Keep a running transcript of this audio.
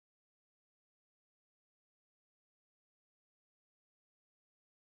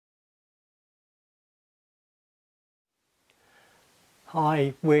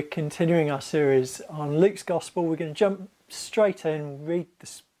Hi, we're continuing our series on Luke's Gospel. We're going to jump straight in and read the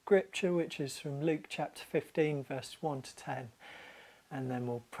scripture, which is from Luke chapter 15, verse 1 to 10, and then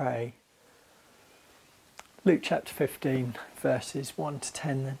we'll pray. Luke chapter 15, verses 1 to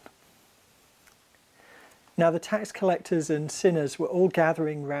 10 then. Now the tax collectors and sinners were all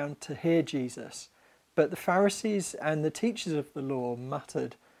gathering round to hear Jesus, but the Pharisees and the teachers of the law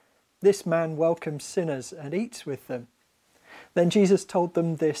muttered, "This man welcomes sinners and eats with them." Then Jesus told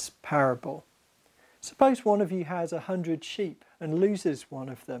them this parable. Suppose one of you has 100 sheep and loses one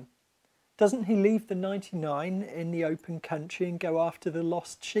of them. Doesn't he leave the 99 in the open country and go after the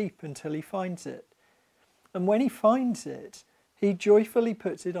lost sheep until he finds it? And when he finds it, he joyfully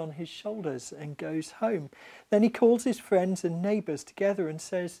puts it on his shoulders and goes home. Then he calls his friends and neighbours together and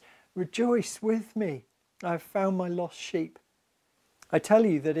says, "Rejoice with me, I have found my lost sheep." I tell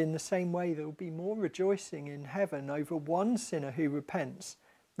you that in the same way there will be more rejoicing in heaven over one sinner who repents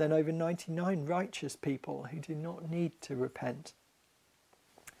than over 99 righteous people who do not need to repent.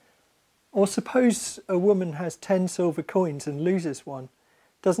 Or suppose a woman has 10 silver coins and loses one.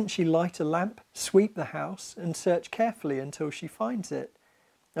 Doesn't she light a lamp, sweep the house, and search carefully until she finds it?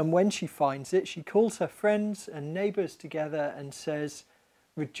 And when she finds it, she calls her friends and neighbours together and says,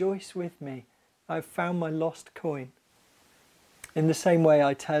 "Rejoice with me, I have found my lost coin." In the same way,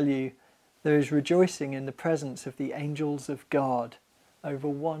 I tell you, there is rejoicing in the presence of the angels of God over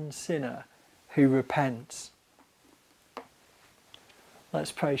one sinner who repents.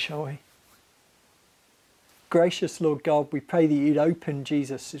 Let's pray, shall we? Gracious Lord God, we pray that you'd open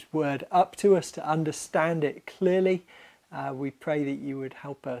Jesus' word up to us to understand it clearly. We pray that you would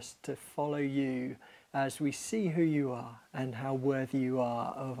help us to follow you as we see who you are and how worthy you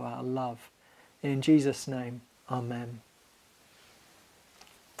are of our love. In Jesus' name, amen.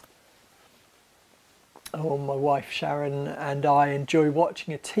 Oh, my wife Sharon and I enjoy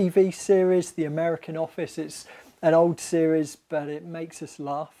watching a TV series, The American Office. It's an old series, but it makes us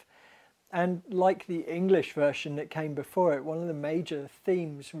laugh. And like the English version that came before it, one of the major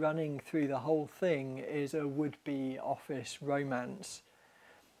themes running through the whole thing is a would-be office romance.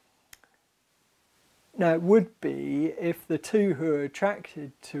 Now, it would be if the two who are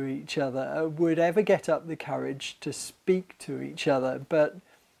attracted to each other would ever get up the courage to speak to each other, but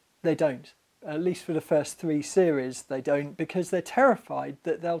they don't. At least for the first 3 series, they don't, because they're terrified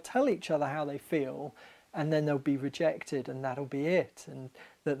that they'll tell each other how they feel and then they'll be rejected and that'll be it, and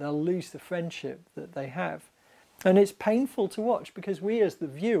that they'll lose the friendship that they have. And it's painful to watch because we as the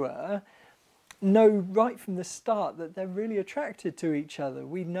viewer know right from the start that they're really attracted to each other.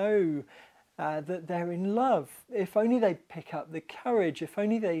 We know that they're in love. If only they'd pick up the courage, if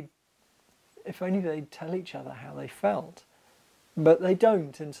only they'd tell each other how they felt. But they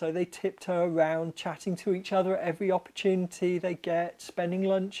don't, and so they tiptoe around, chatting to each other at every opportunity they get, spending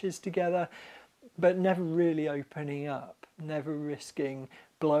lunches together, but never really opening up, never risking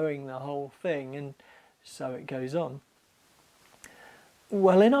blowing the whole thing, and so it goes on.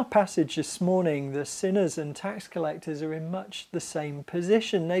 Well, in our passage this morning, the sinners and tax collectors are in much the same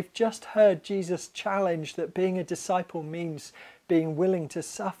position. They've just heard Jesus challenge that being a disciple means being willing to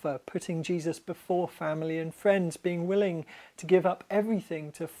suffer, putting Jesus before family and friends, being willing to give up everything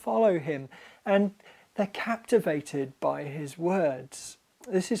to follow him. And they're captivated by his words.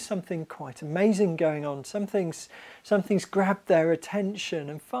 This is something quite amazing going on. Something's grabbed their attention,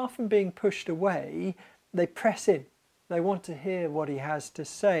 and far from being pushed away, they press in. They want to hear what he has to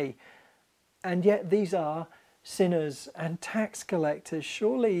say. And yet these are sinners and tax collectors.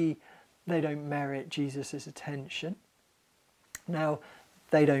 Surely they don't merit Jesus' attention. Now,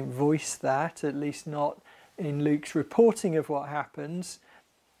 they don't voice that, at least not in Luke's reporting of what happens.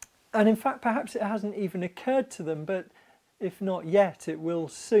 And in fact, perhaps it hasn't even occurred to them, but if not yet, it will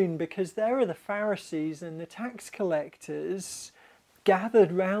soon, because there are the Pharisees and the tax collectors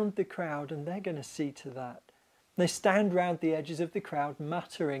gathered round the crowd, and they're going to see to that. They stand round the edges of the crowd,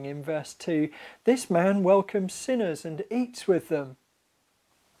 muttering in verse 2, "This man welcomes sinners and eats with them."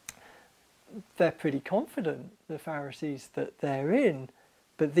 They're pretty confident, the Pharisees, that they're in,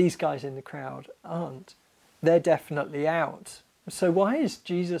 but these guys in the crowd aren't. They're definitely out. So why is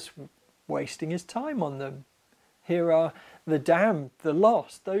Jesus wasting his time on them? Here are the damned, the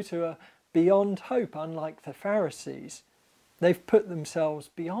lost, those who are beyond hope, unlike the Pharisees. They've put themselves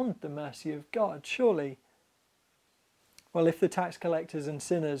beyond the mercy of God, surely. Well, if the tax collectors and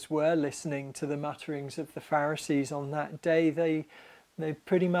sinners were listening to the mutterings of the Pharisees on that day, they've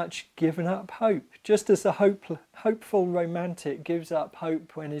pretty much given up hope. Just as the hopeful romantic gives up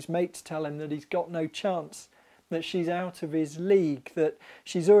hope when his mates tell him that he's got no chance, that she's out of his league, that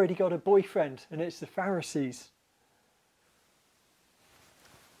she's already got a boyfriend and it's the Pharisees.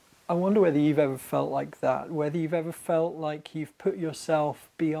 I wonder whether you've ever felt like that, whether you've ever felt like you've put yourself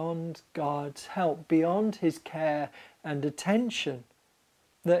beyond God's help, beyond his care and attention,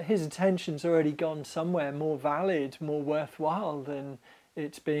 that his attention's already gone somewhere more valid, more worthwhile than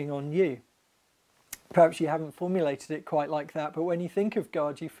it's being on you. Perhaps you haven't formulated it quite like that, but when you think of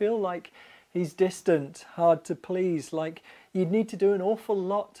God, you feel like he's distant, hard to please, like you'd need to do an awful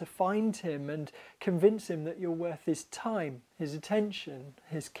lot to find him and convince him that you're worth his time, his attention,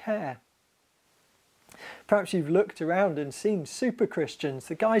 his care. Perhaps you've looked around and seen super Christians,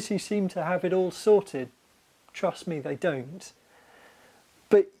 the guys who seem to have it all sorted. Trust me, they don't.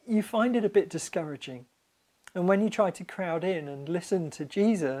 But you find it a bit discouraging. And when you try to crowd in and listen to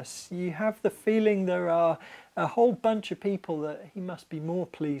Jesus, you have the feeling there are a whole bunch of people that he must be more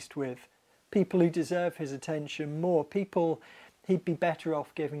pleased with. People who deserve his attention more, people he'd be better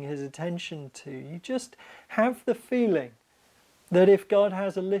off giving his attention to. You just have the feeling that if God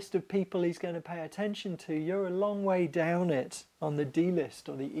has a list of people he's going to pay attention to, you're a long way down it on the D list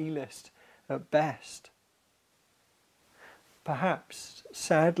or the E list at best. Perhaps,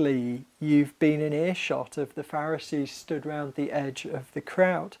 sadly, you've been in earshot of the Pharisees stood round the edge of the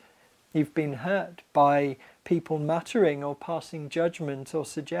crowd. You've been hurt by people muttering or passing judgment or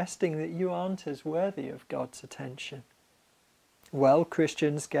suggesting that you aren't as worthy of God's attention. Well,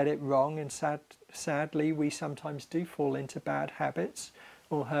 Christians get it wrong, and sadly we sometimes do fall into bad habits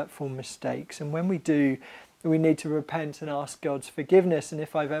or hurtful mistakes, and when we do, we need to repent and ask God's forgiveness, and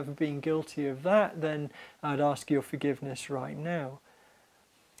if I've ever been guilty of that, then I'd ask your forgiveness right now.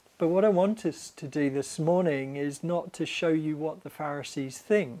 But what I want us to do this morning is not to show you what the Pharisees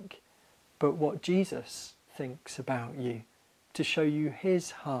think, but what Jesus thinks about you, to show you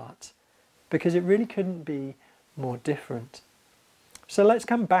his heart, because it really couldn't be more different. So let's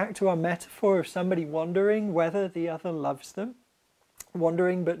come back to our metaphor of somebody wondering whether the other loves them,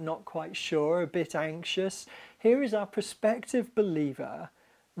 wondering but not quite sure, a bit anxious. Here is our prospective believer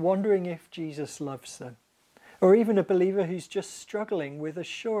wondering if Jesus loves them, or even a believer who's just struggling with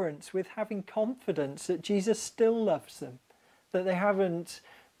assurance, with having confidence that Jesus still loves them, that they haven't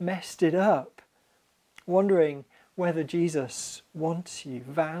messed it up, wondering whether Jesus wants you,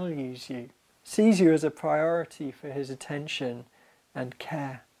 values you, sees you as a priority for his attention and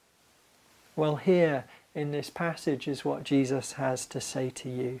care. Well, here in this passage is what Jesus has to say to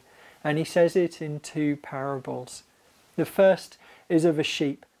you, and he says it in two parables. The first is of a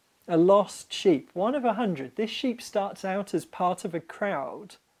sheep, a lost sheep, one of 100. This sheep starts out as part of a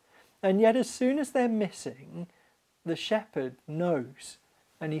crowd, and yet as soon as they're missing, the shepherd knows,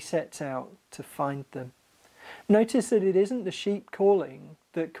 and he sets out to find them. Notice that it isn't the sheep calling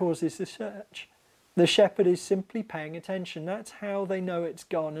that causes the search. The shepherd is simply paying attention. That's how they know it's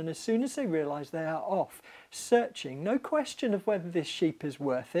gone. And as soon as they realise they are off, searching, no question of whether this sheep is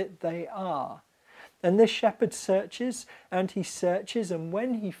worth it, they are. And this shepherd searches, and he searches, and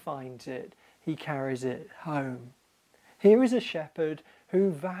when he finds it, he carries it home. Here is a shepherd who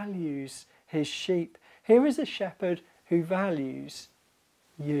values his sheep. Here is a shepherd who values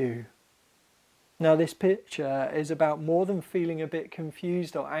you. Now, this picture is about more than feeling a bit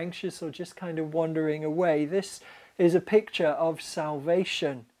confused or anxious or just kind of wandering away. This is a picture of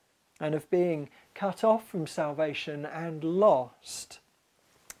salvation and of being cut off from salvation and lost.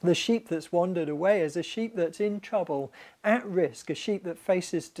 The sheep that's wandered away is a sheep that's in trouble, at risk, a sheep that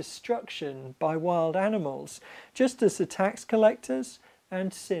faces destruction by wild animals, just as the tax collectors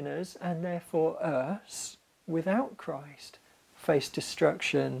and sinners, and therefore us, without Christ, face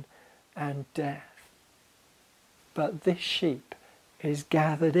destruction and death. But this sheep is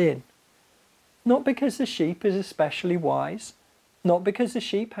gathered in, not because the sheep is especially wise, not because the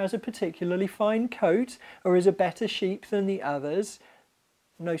sheep has a particularly fine coat or is a better sheep than the others.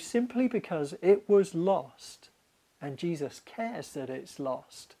 No, simply because it was lost, and Jesus cares that it's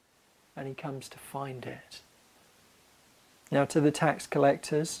lost, and he comes to find it. Now, to the tax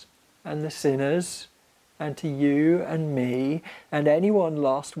collectors and the sinners, and to you and me and anyone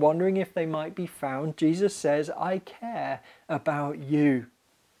lost, wondering if they might be found, Jesus says, I care about you.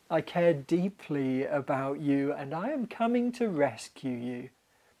 I care deeply about you, and I am coming to rescue you.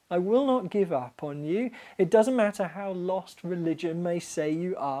 I will not give up on you. It doesn't matter how lost religion may say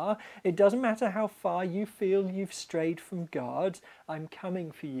you are. It doesn't matter how far you feel you've strayed from God. I'm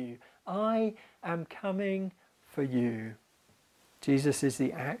coming for you. I am coming for you. Jesus is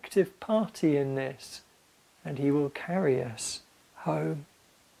the active party in this, and he will carry us home.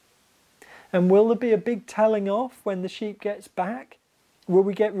 And will there be a big telling off when the sheep gets back? Will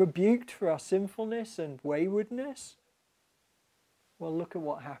we get rebuked for our sinfulness and waywardness? Well, look at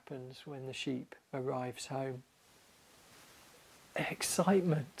what happens when the sheep arrives home.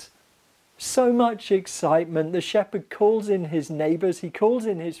 Excitement, So much excitement. The shepherd calls in his neighbours, he calls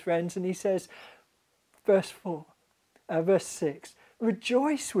in his friends, and he says, verse 6,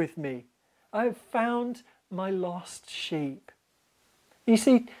 rejoice with me. I have found my lost sheep. You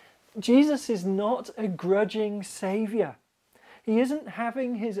see, Jesus is not a grudging saviour. He isn't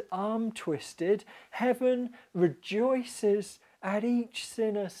having his arm twisted. Heaven rejoices at each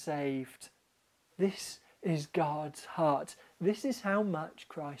sinner saved. This is God's heart. This is how much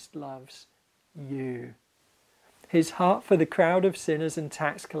Christ loves you. His heart for the crowd of sinners and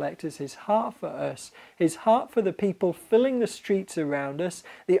tax collectors, his heart for us, his heart for the people filling the streets around us,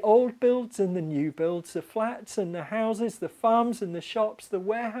 the old builds and the new builds, the flats and the houses, the farms and the shops, the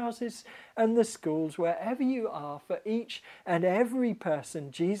warehouses and the schools, wherever you are, for each and every person,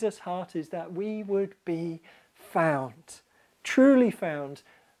 Jesus' heart is that we would be found, truly found,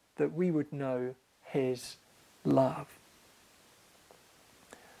 that we would know his love.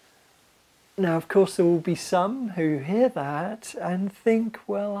 Now, of course, there will be some who hear that and think,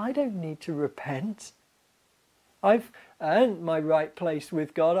 well, I don't need to repent. I've earned my right place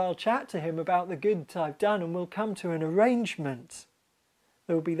with God. I'll chat to him about the good I've done and we'll come to an arrangement.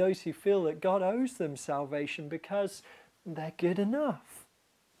 There will be those who feel that God owes them salvation because they're good enough.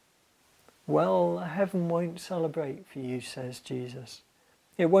 Well, heaven won't celebrate for you, says Jesus.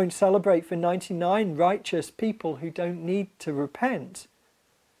 It won't celebrate for 99 righteous people who don't need to repent.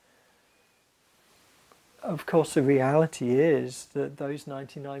 Of course, the reality is that those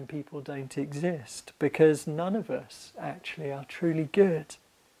 99 people don't exist because none of us actually are truly good.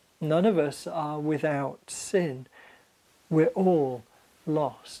 None of us are without sin. We're all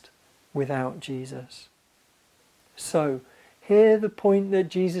lost without Jesus. So, hear the point that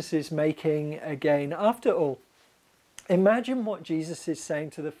Jesus is making again. After all, imagine what Jesus is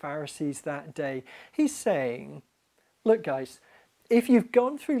saying to the Pharisees that day. He's saying, look guys, if you've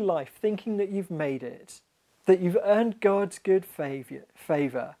gone through life thinking that you've made it, that you've earned God's good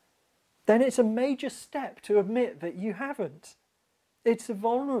favour, then it's a major step to admit that you haven't. It's a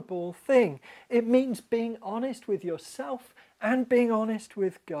vulnerable thing. It means being honest with yourself and being honest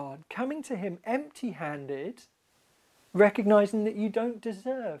with God, coming to him empty-handed, recognising that you don't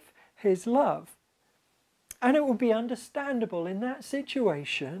deserve his love. And it will be understandable in that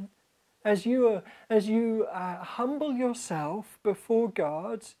situation, as you humble yourself before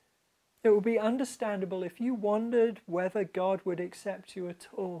God, it will be understandable if you wondered whether God would accept you at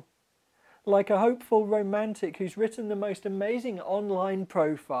all. Like a hopeful romantic who's written the most amazing online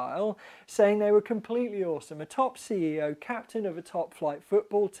profile saying they were completely awesome, a top CEO, captain of a top flight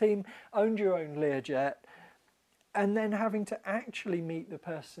football team, owned your own Learjet, and then having to actually meet the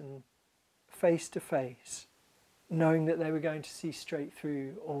person face to face, knowing that they were going to see straight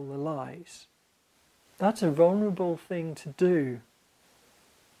through all the lies. That's a vulnerable thing to do.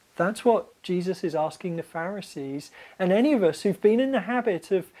 That's what Jesus is asking the Pharisees and any of us who've been in the habit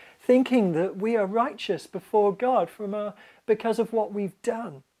of thinking that we are righteous before God because of what we've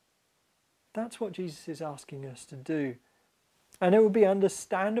done. That's what Jesus is asking us to do. And it would be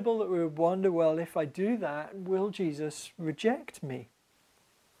understandable that we would wonder, well, if I do that, will Jesus reject me?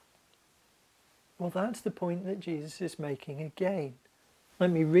 Well, that's the point that Jesus is making again.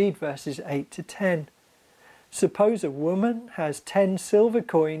 Let me read verses 8 to 10. Suppose a woman has 10 silver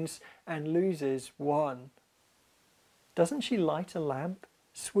coins and loses one. Doesn't she light a lamp,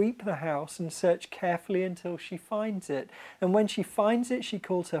 sweep the house and search carefully until she finds it? And when she finds it, she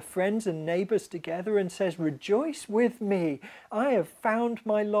calls her friends and neighbours together and says, rejoice with me, I have found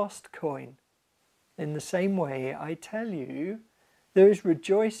my lost coin. In the same way, I tell you, there is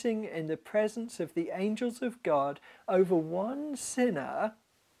rejoicing in the presence of the angels of God over one sinner,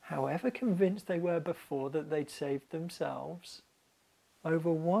 however convinced they were before that they'd saved themselves, over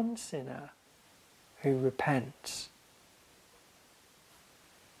one sinner who repents.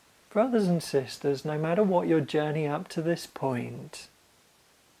 Brothers and sisters, no matter what your journey up to this point,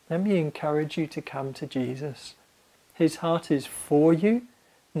 let me encourage you to come to Jesus. His heart is for you,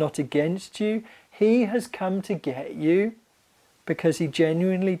 not against you. He has come to get you because he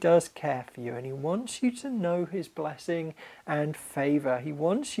genuinely does care for you and he wants you to know his blessing and favour. He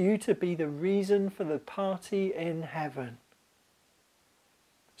wants you to be the reason for the party in heaven.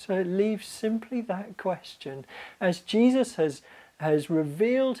 So it leaves simply that question. As Jesus has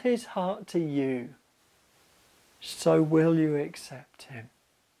revealed his heart to you, so will you accept him?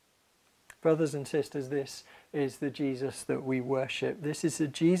 Brothers and sisters, this is the Jesus that we worship. This is the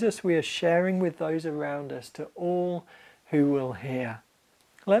Jesus we are sharing with those around us, to all who will hear.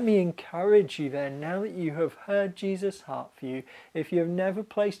 Let me encourage you then, now that you have heard Jesus' heart for you, if you have never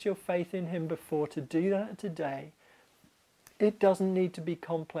placed your faith in him before, to do that today. It doesn't need to be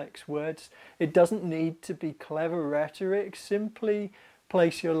complex words. It doesn't need to be clever rhetoric. Simply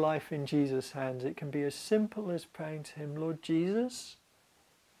place your life in Jesus' hands. It can be as simple as praying to him, Lord Jesus,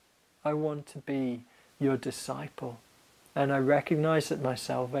 I want to be your disciple. And I recognize that my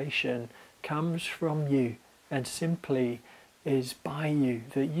salvation comes from you and simply is by you,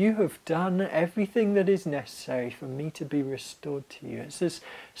 that you have done everything that is necessary for me to be restored to you. It's as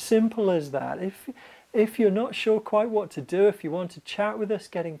simple as that. If you're not sure quite what to do, if you want to chat with us,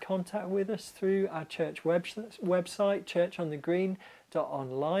 get in contact with us through our church website,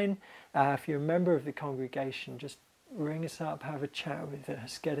 churchonthegreen.online. If you're a member of the congregation, just ring us up, have a chat with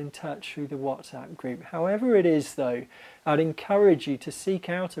us, get in touch through the WhatsApp group. However it is though, I'd encourage you to seek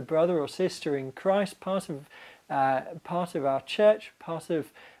out a brother or sister in Christ, part of our church, part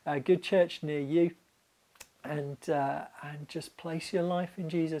of a good church near you, and just place your life in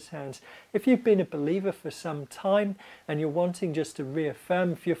Jesus' hands. If you've been a believer for some time and you're wanting just to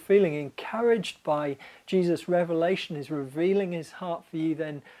reaffirm, if you're feeling encouraged by Jesus' revelation, his revealing his heart for you,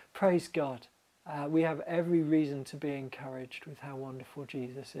 then praise God. We have every reason to be encouraged with how wonderful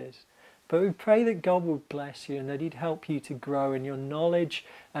Jesus is. But we pray that God will bless you and that he'd help you to grow in your knowledge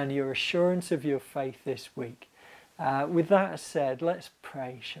and your assurance of your faith this week. With that said, let's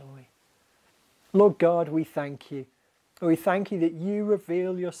pray, shall we? Lord God, we thank you. We thank you that you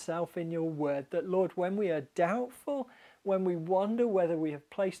reveal yourself in your word, that Lord, when we are doubtful, when we wonder whether we have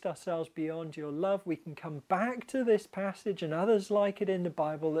placed ourselves beyond your love, we can come back to this passage and others like it in the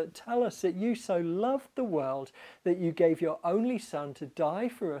Bible that tell us that you so loved the world that you gave your only Son to die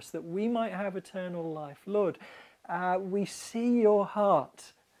for us that we might have eternal life. Lord, we see your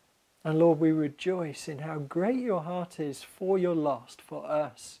heart, and Lord, we rejoice in how great your heart is for your lost, for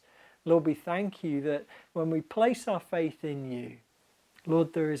us. Lord, we thank you that when we place our faith in you,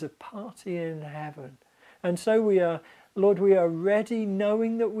 Lord, there is a party in heaven. And so we are, Lord, we are ready,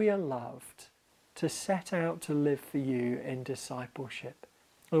 knowing that we are loved, to set out to live for you in discipleship.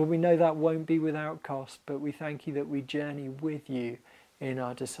 Lord, we know that won't be without cost, but we thank you that we journey with you in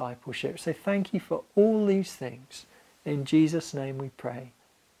our discipleship. So thank you for all these things. In Jesus' name we pray.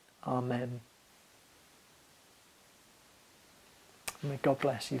 Amen. May God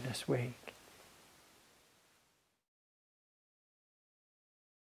bless you this week.